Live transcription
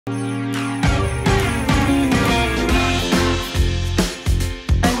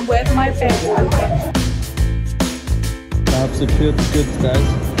my favourite. I have secured the goods,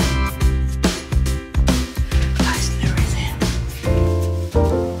 guys.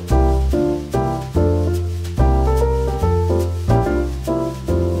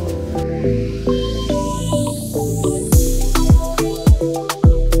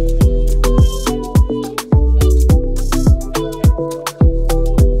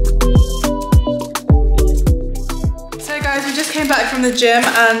 From the gym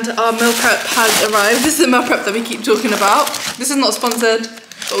and our meal prep has arrived. This is the meal prep that we keep talking about. This is not sponsored,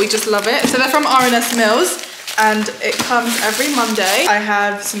 but we just love it. So they're from R&S Meals and it comes every Monday. I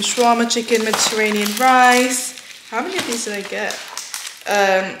have some shawarma chicken, Mediterranean rice. How many of these did I get?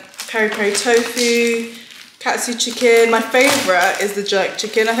 Peri peri tofu, katsu chicken. My favorite is the jerk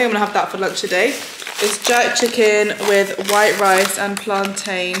chicken. I think I'm gonna have that for lunch today. It's jerk chicken with white rice and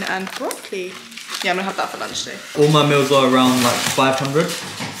plantain and broccoli. Yeah, I'm gonna have that for lunch today. All my meals are around like 500.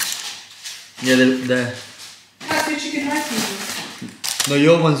 Yeah, they're... Katsu chicken rice noodles. No,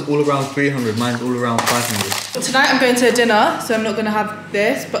 your one's all around 300, mine's all around 500. Tonight I'm going to a dinner, so I'm not gonna have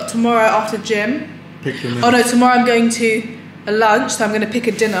this, but tomorrow after gym... Pick your meal. Oh no, tomorrow I'm going to a lunch, so I'm gonna pick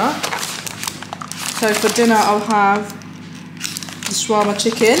a dinner. So for dinner I'll have the shawarma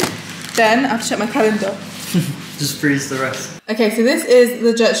chicken. Then I have to check my calendar. Just freeze the rest. Okay, so this is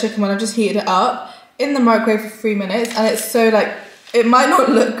the jerk chicken one. I've just heated it up in the microwave for 3 minutes, and it's so like, it might not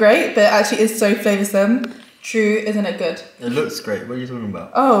look great, but it actually is so flavoursome. True, isn't it good? It looks great. What are you talking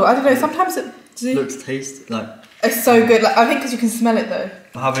about? Oh, I don't know. Sometimes it looks tasty like. It's so good. Like I think because you can smell it though.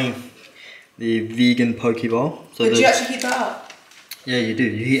 I'm having the vegan poke bowl. So but do you actually heat that up? Yeah, you do.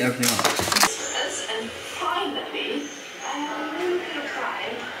 You heat everything up.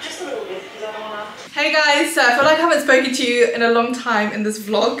 Hey guys, so I feel like I haven't spoken to you in a long time in this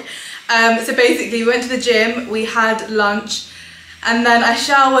vlog. So basically we went to the gym, we had lunch, and then I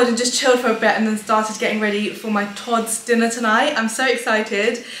showered and just chilled for a bit and then started getting ready for my Todd's dinner tonight. I'm so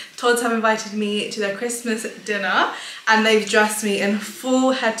excited. Todd's have invited me to their Christmas dinner and they've dressed me in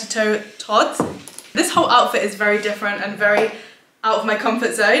full head to toe Todd's. This whole outfit is very different and very out of my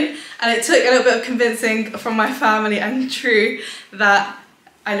comfort zone, and it took a little bit of convincing from my family and Trieu that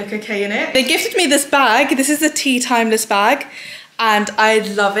I look okay in it. They gifted me this bag. This is the Tea Timeless bag and I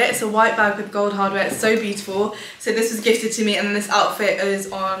love it. It's a white bag with gold hardware. It's so beautiful. So this was gifted to me, and then this outfit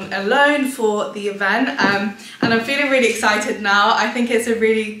is on a loan for the event. And I'm feeling really excited now. I think it's a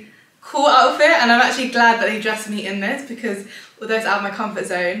really cool outfit and I'm actually glad that they dressed me in this because although it's out of my comfort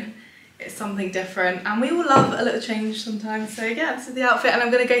zone, it's something different and we all love a little change sometimes. So yeah, this is the outfit and I'm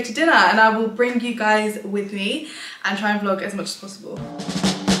gonna go to dinner and I will bring you guys with me and try and vlog as much as possible.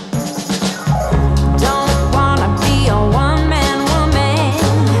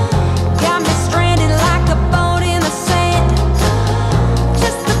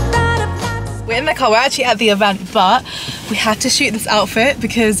 We're in the car, we're actually at the event, but we had to shoot this outfit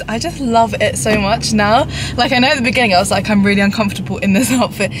because I just love it so much now. Like I know at the beginning I was like, I'm really uncomfortable in this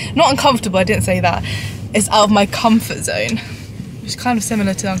outfit. Not uncomfortable, I didn't say that. It's out of my comfort zone, which is kind of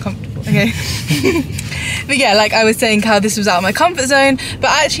similar to uncomfortable, okay? But yeah, like I was saying how this was out of my comfort zone, but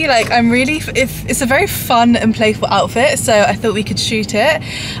actually like I'm really, it's a very fun and playful outfit, so I thought we could shoot it.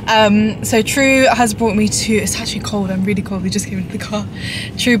 So Trieu has brought me to, it's actually cold, I'm really cold, we just came into the car.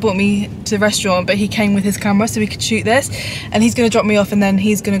 Trieu brought me to the restaurant, but he came with his camera so we could shoot this, and he's gonna drop me off and then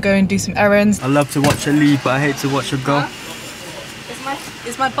he's gonna go and do some errands. I love to watch her leave, but I hate to watch her go.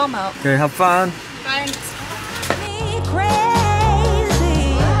 Is my bum out? Okay, have fun. Thanks.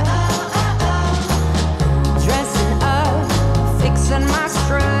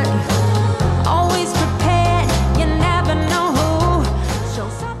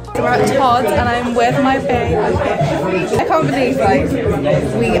 We're at Todd's and I'm with my babe. I can't believe like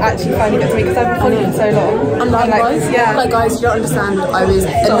we actually finally got to meet because I've been following him so long. And likewise, yeah. Like guys, you don't understand. I was a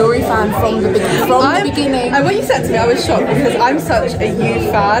Noorie fan from the beginning. And when you said to me, I was shocked because I'm such a huge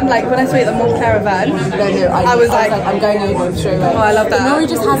fan. Like when I saw you at the Montclair event, I was like, I'm going over straight away. Oh, I love that. But Noorie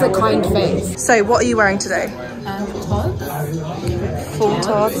just has a kind face. So what are you wearing today? Todd's. Full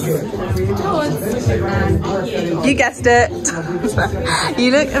Todd's. You guessed it.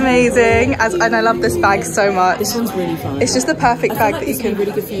 You look amazing, and I love this bag so much. This one's really fun. It's just the perfect bag that you can.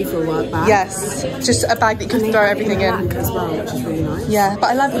 Really good for you for a work bag. Yes, just a bag that you can throw everything in. Black as well, which is really nice. Yeah, but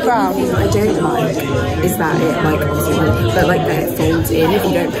I love the brown. I don't like is that it like obviously but like that it folds in if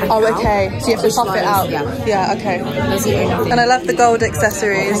you don't pack it out. Okay, so you have to pop it out. Yeah, okay. That's the only thing. And I love the gold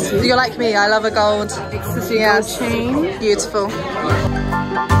accessories. You're like me, I love a gold. Yes, chain. beautiful.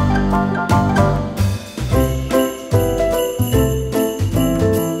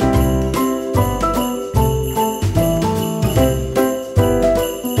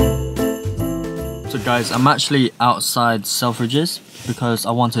 Guys, I'm actually outside Selfridges because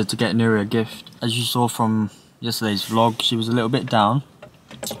I wanted to get Noorie a gift. As you saw from yesterday's vlog, she was a little bit down.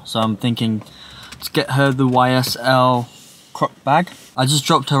 So I'm thinking to get her the YSL croc bag. I just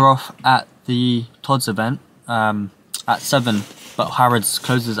dropped her off at the Todd's event at 7, but Harrods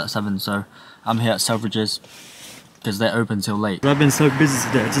closes at 7, so I'm here at Selfridges because they're open till late. I've been so busy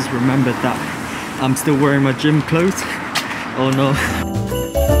today, I just remembered that I'm still wearing my gym clothes. Oh no.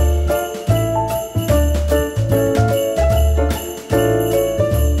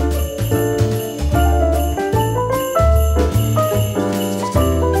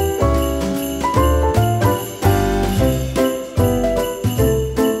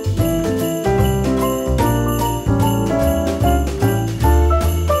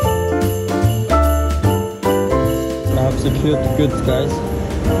 Secured the goods, guys.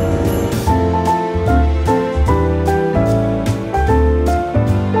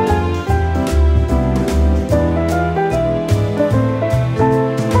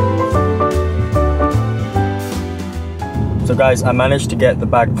 So guys, I managed to get the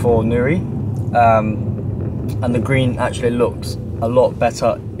bag for Noorie, and the green actually looks a lot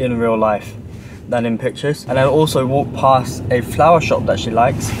better in real life than in pictures. And I also walked past a flower shop that she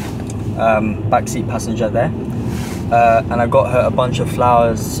likes, backseat passenger there. And I got her a bunch of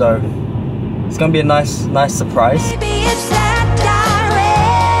flowers, so it's gonna be a nice surprise.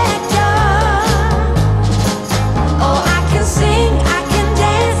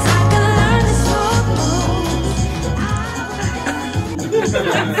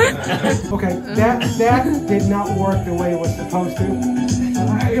 Okay, that did not work the way it was supposed to.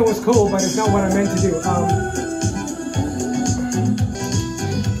 It was cool, but it's not what I meant to do.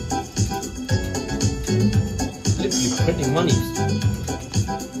 Literally printing money.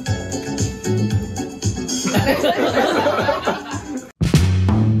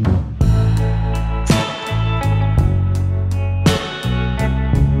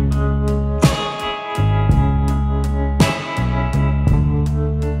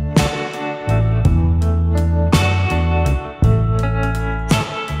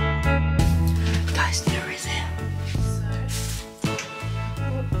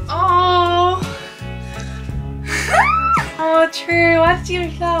 Oh, Trieu, why did you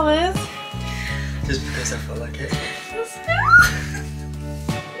give me flowers? Just because I felt like it.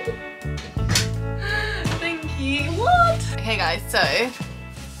 Thank you. What? Okay guys, so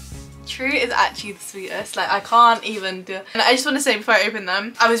Trieu is actually the sweetest. Like, I can't even do it. And I just want to say before I open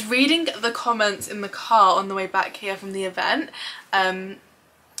them, I was reading the comments in the car on the way back here from the event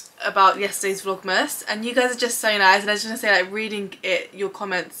about yesterday's Vlogmas, and you guys are just so nice. And I just want to say, like, reading your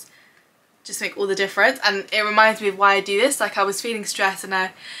comments just make all the difference, and it reminds me of why I do this. Like, I was feeling stressed and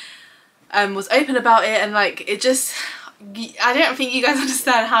I was open about it, and like, it just, I don't think you guys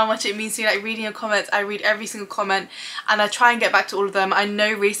understand how much it means to me. Like, reading your comments, I read every single comment and I try and get back to all of them. I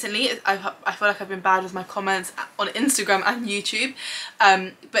know recently I feel like I've been bad with my comments on Instagram and YouTube,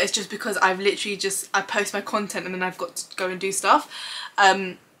 but it's just because I've literally I post my content and then I've got to go and do stuff.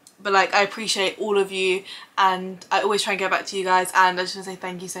 But like, I appreciate all of you, and I always try and get back to you guys, and I just want to say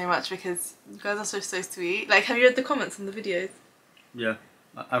thank you so much because you guys are so sweet. Like, have you read the comments on the videos? Yeah,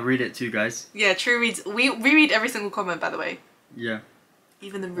 I read it too, guys. Yeah, Trieu reads, we read every single comment, by the way. Yeah.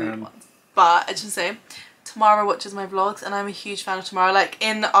 Even the rude ones. But I just want to say, Tamara watches my vlogs and I'm a huge fan of Tamara. Like,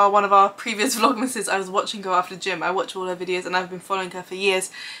 in one of our previous vlogmases, I was watching her after the gym. I watch all her videos and I've been following her for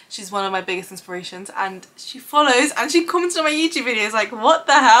years. She's one of my biggest inspirations, and she follows and she comments on my YouTube videos. Like, what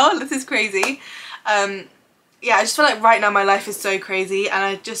the hell? This is crazy. Yeah, I just feel like right now my life is so crazy, and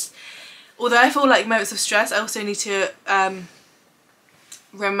I just, although I feel like moments of stress, I also need to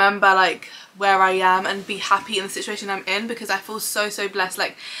remember like where I am and be happy in the situation I'm in, because I feel so blessed.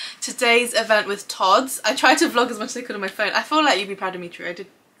 Like, today's event with Todd's, I tried to vlog as much as I could on my phone. I feel like you'd be proud of me, Trieu. I did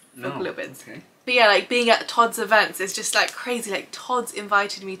vlog a little bit. Okay. But yeah, like, being at Todd's events is just like crazy. Like, Todd's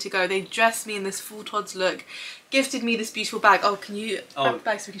invited me to go. They dressed me in this full Todd's look, gifted me this beautiful bag. Oh, can you grab the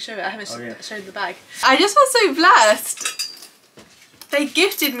bag so we can show it? I haven't showed the bag. I just feel so blessed. They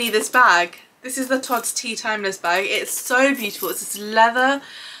gifted me this bag. This is the Todd's Tea Timeless bag. It's so beautiful. It's this leather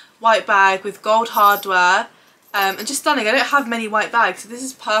white bag with gold hardware, and just stunning. I don't have many white bags, so this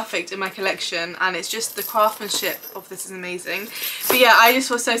is perfect in my collection, and it's just the craftsmanship of this is amazing. But yeah, I just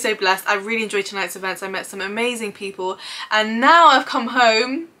feel so blessed. I really enjoyed tonight's events. I met some amazing people, and now I've come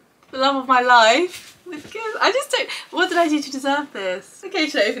home, the love of my life, with gifts. I just don't, what did I do to deserve this? Okay,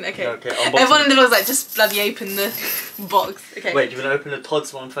 should I open it? Okay. Okay, everyone in the vlog was like, just bloody open the box. Okay. Wait, do you want to open the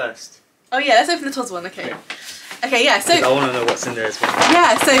Todd's one first? Oh yeah, let's open the Todd's one, okay. Okay, yeah, so... I want to know what's in there as well.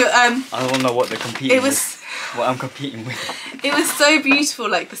 Yeah, so... I want to know what they're competing with. What I'm competing with. It was so beautiful,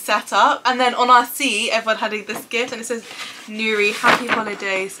 like the setup. And then on our seat, everyone had this gift and it says, Noorie, happy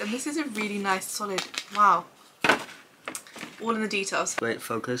holidays. And this is a really nice, solid... Wow. All in the details. Wait,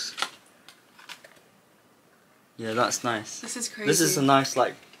 focus. Yeah, that's nice. This is crazy. This is a nice,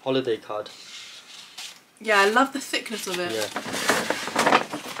 like, holiday card. Yeah, I love the thickness of it. Yeah.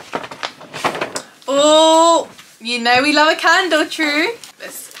 Oh, you know we love a candle, Trieu.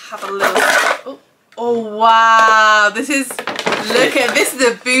 Let's have a little... Oh, oh wow. This is... Look at... This is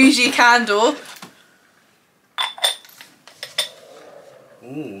a bougie candle.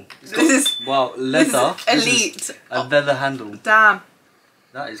 Ooh. This is... Wow, leather. This is elite. A leather handle. Damn.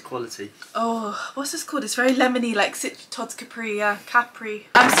 That is quality. Oh, what's this called? It's very lemony, like Todd's Capri, yeah, Capri.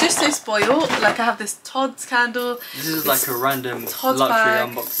 I'm just so spoiled. Like I have this Todd's candle. This is like a random Todd's luxury bag.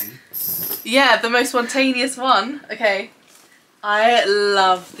 unboxing. Yeah, the most spontaneous one. Okay. I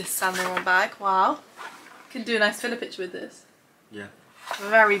love this Saint Laurent bag. Wow. Can do a nice filler picture with this. Yeah.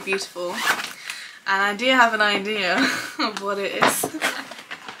 Very beautiful. And I do have an idea of what it is.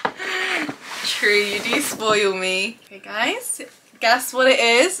 Trieu, you do spoil me. Okay guys. Guess what it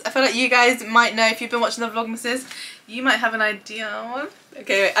is. I feel like you guys might know if you've been watching the Vlogmases. You might have an idea.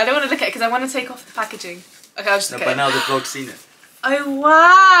 Okay, wait, I don't want to look at it because I want to take off the packaging. Okay, I'll just look at it. By now the vlog's seen it. Oh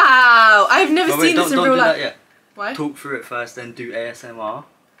wow! I've never seen this in real life. Don't do that yet. Why? Talk through it first, then do ASMR.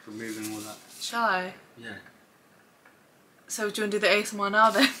 Removing all that. Shall I? Yeah. So do you want to do the ASMR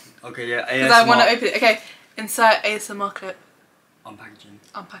now then? Okay, yeah, ASMR. Because I want to open it. Okay, insert ASMR clip. Unpackaging.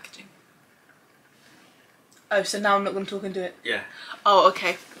 Unpackaging. Oh, so now I'm not going to talk and do it? Yeah. Oh,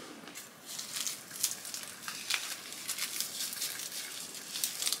 okay.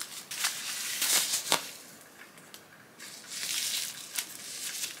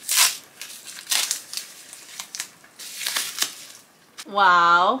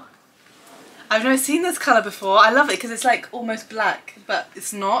 Wow. I've never seen this colour before. I love it because it's like almost black, but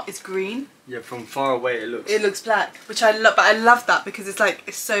it's not, it's green. Yeah, from far away it looks... It looks black, which I love, but I love that because it's like,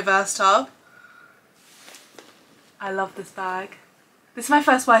 it's so versatile. I love this bag. This is my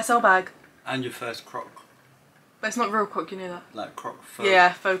first YSL bag. And your first croc. But it's not real croc, you know that? Like croc faux.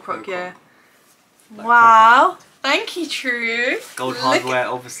 Yeah, faux croc, yeah. Like wow. Thank you, Trieu. Gold hardware,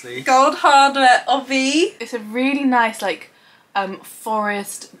 obviously. Gold hardware, obvi. It's a really nice, like,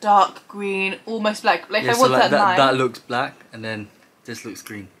 forest, dark green, almost black. Like, yeah, if I wore so like that at night. that looks black, and then this looks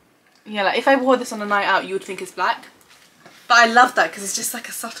green. Yeah, like if I wore this on a night out, you would think it's black. But I love that because it's just like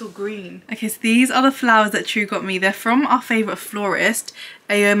a subtle green. Okay, so these are the flowers that Trieu got me. They're from our favourite florist,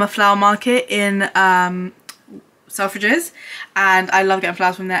 Ayoma Flower Market in Selfridges. And I love getting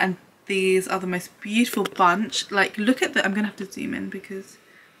flowers from there. And these are the most beautiful bunch. Like, look at the... I'm going to have to zoom in because...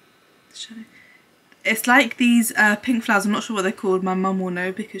 It's like these pink flowers. I'm not sure what they're called. My mum will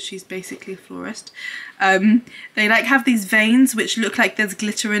know because she's basically a florist. They like have these veins which look like there's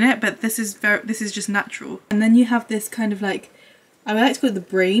glitter in it, but this is just natural. And then you have this kind of like, I would like to call it the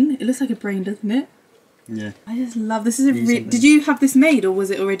brain. It looks like a brain, doesn't it? Yeah. I just love this. Is a did you have this made or was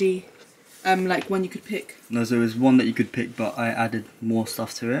it already like one you could pick? No, so it was one that you could pick, but I added more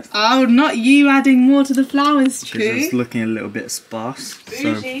stuff to it. Oh, not you adding more to the flowers, Trieu. Because it's looking a little bit sparse.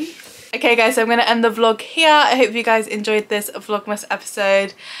 Bougie. So. Okay guys, so I'm going to end the vlog here. I hope you guys enjoyed this Vlogmas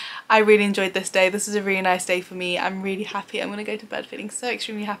episode. I really enjoyed this day. This was a really nice day for me. I'm really happy. I'm going to go to bed feeling so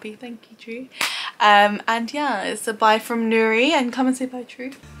extremely happy. Thank you, Trieu. And yeah, it's a bye from Noorie, and come and say bye,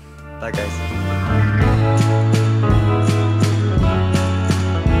 Trieu. Bye guys.